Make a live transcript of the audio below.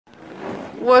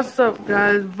What's up,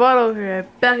 guys? Votto here,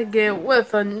 back again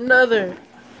with another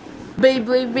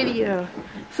Beyblade video.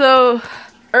 So,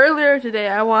 earlier today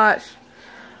I watched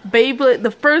Beyblade,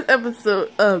 the first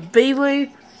episode of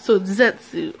Beyblade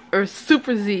Chozetsu, or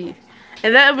Super Z.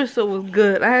 And that episode was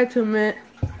good. I had to admit,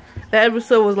 that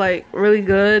episode was like really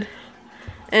good.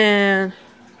 And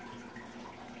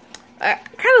I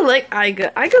kind of like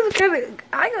Iga. I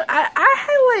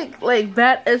had like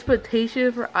bad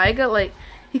expectations for Iga. Like,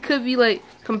 he could be like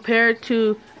compared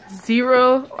to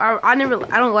Zero. I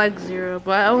don't like Zero,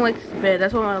 but I don't like his bed.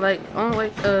 That's what I like. I don't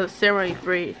like Samurai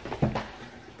Free.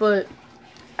 But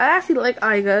I actually like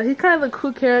Iga. He's kind of a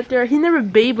cool character. He never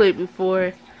Beyblade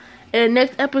before. And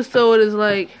next episode is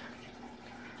like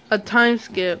a time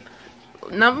skip.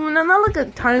 Not like a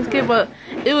time skip, but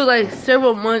it was like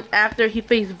several months after he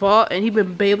faced Vault, and he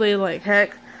been Beyblade like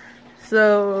heck.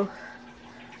 So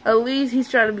at least he's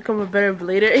trying to become a better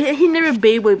blader. He never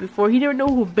Beyblade before. He never knew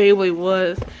who Beyblade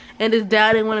was, and his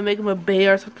dad didn't want to make him a Bay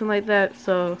or something like that.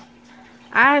 So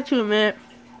I had to admit,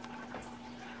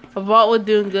 Vault was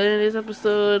doing good in this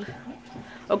episode.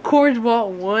 Of course,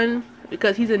 Vault won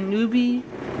because he's a newbie,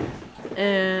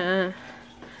 and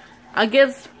I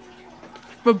guess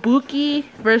Fubuki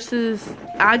versus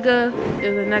Iga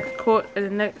is the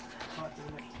next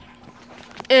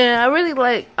And I really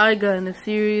like Iga in the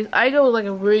series. Iga was like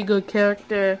a really good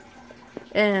character,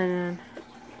 and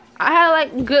I had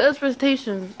like good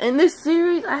expectations. In this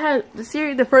series,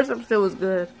 the first episode was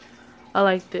good. I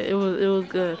liked it. It was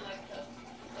good.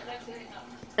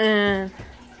 And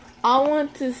I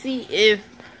want to see if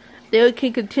they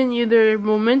can continue their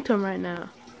momentum right now.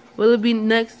 Will it be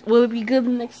good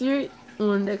in the next series? In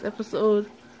the next episode?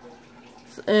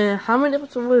 And how many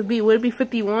episodes would it be? Would it be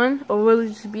 51? Or will it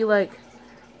just be like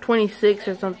 26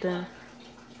 or something?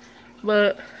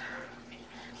 But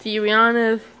to be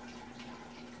honest,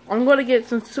 I'm gonna get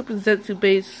some Super Zetsu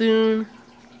base soon.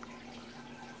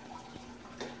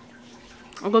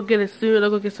 I'm gonna get it soon. I'm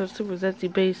gonna get some Super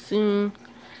Zetsu base soon.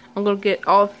 I'm gonna get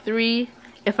all three.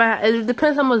 It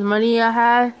depends how much money I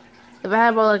have. If I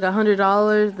have about like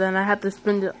 $100, then I have to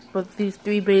spend it for these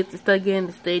three baits instead of getting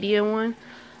the stadium one.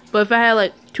 But if I had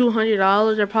like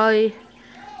 $200, I'd probably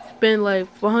spend like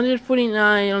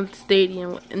 $149 on the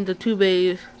stadium and the two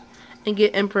bays and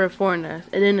get Emperor Fortnite,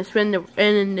 and then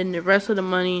then the rest of the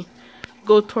money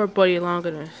go toward Buddy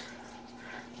Longinus.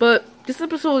 But this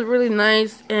episode was really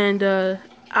nice, and I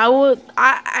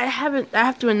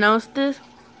have to announce this,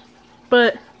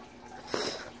 but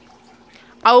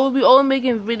I will be only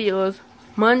making videos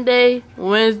Monday,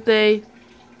 Wednesday,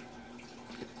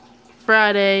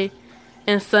 Friday,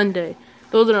 and Sunday.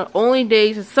 Those are the only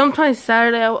days. Sometimes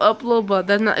Saturday I will upload, but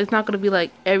it's not gonna be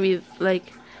like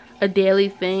a daily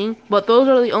thing. But those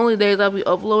are the only days I'll be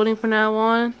uploading from now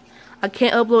on. I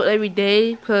can't upload every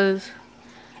day because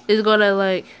it's gonna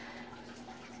like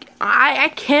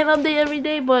I can't update every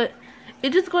day, but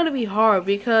it's just gonna be hard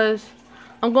because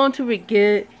I'm going to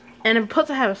forget. And plus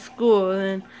I have school,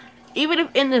 and even if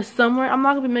in the summer, I'm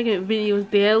not gonna be making videos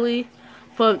daily.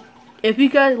 But if you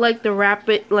guys like the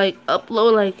rapid upload,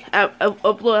 upload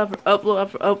after upload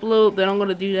after upload, then I'm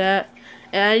gonna do that.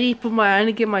 And I need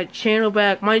to get my channel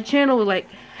back. My channel was like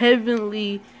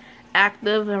heavily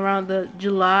active around the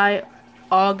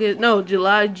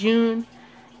June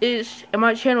ish, and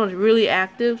my channel is really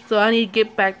active. So I need to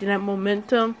get back to that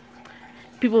momentum.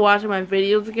 People watching my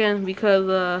videos again,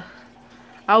 because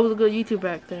I was a good YouTuber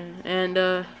back then, and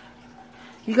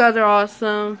you guys are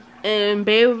awesome. And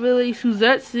Beyblade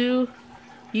Chozetsu,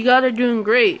 you guys are doing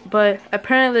great, but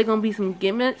apparently there's gonna be some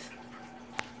gimmicks,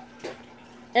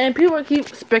 and people keep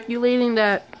speculating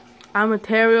that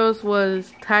Amaterios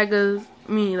was Iga's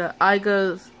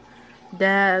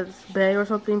dad's Bay or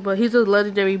something, but he's a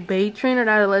legendary Bay trainer,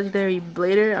 not a legendary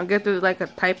blader. I guess there's like a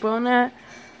typo on that,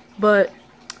 but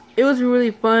it was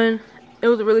really fun. It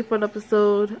was a really fun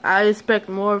episode. I expect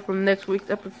more from next week's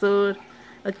episode.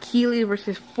 Achilles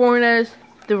versus Fortnite,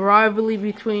 the rivalry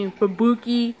between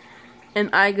Fubuki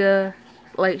and Iga,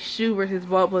 like Shu versus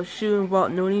Vault, but Shu and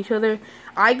Vault knowing each other.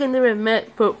 Iga never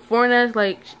met, but Fortnite,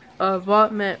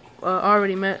 Vault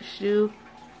already met Shu.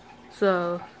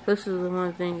 So this is the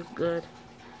one thing that's good.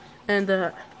 And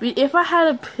if I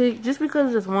had to pick, just because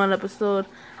of this one episode,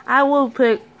 I will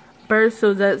pick Burst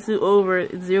Chozetsu over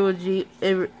Zero G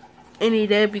any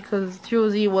day, because Zero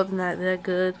Z wasn't that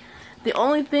good. The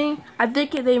only thing, I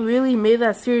think they really made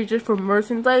that series just for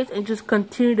merchandise and just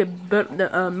continue the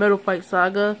Metal Fight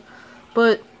Saga,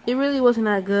 but it really wasn't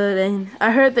that good. And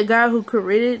I heard the guy who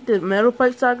created the Metal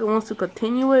Fight Saga wants to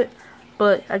continue it,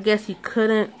 but I guess he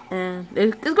couldn't, and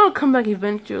it's gonna come back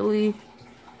eventually.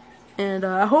 And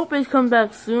I hope it comes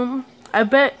back soon. I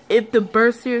bet if the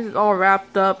Burst series is all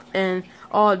wrapped up and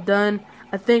all done,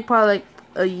 I think probably like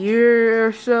a year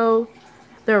or so,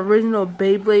 the original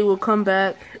Beyblade will come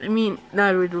back. I mean,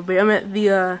 not original Beyblade. I meant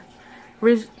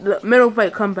the Metal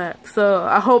Fight come back. So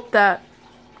I hope it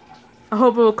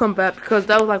will come back, because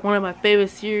that was like one of my favorite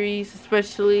series.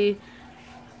 Especially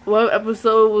one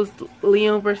episode was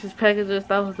Leon versus Pegasus.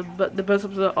 That was the best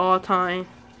episode of all time.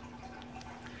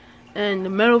 And the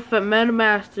Metal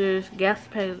Masters, Gas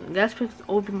Pegasus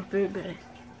always be my favorite band.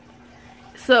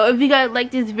 So if you guys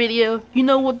like this video, you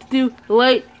know what to do.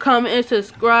 Like, comment, and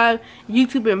subscribe.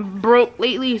 YouTube been broke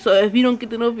lately, so if you don't get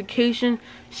the notification,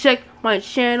 check my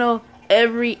channel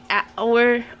every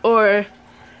hour, or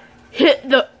hit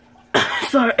the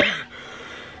sorry.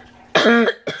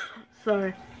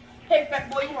 Sorry. Hey,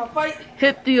 fat boy, you wanna fight?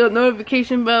 Hit the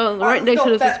notification bell right next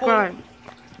to the subscribe.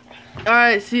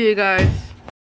 Alright, see you guys.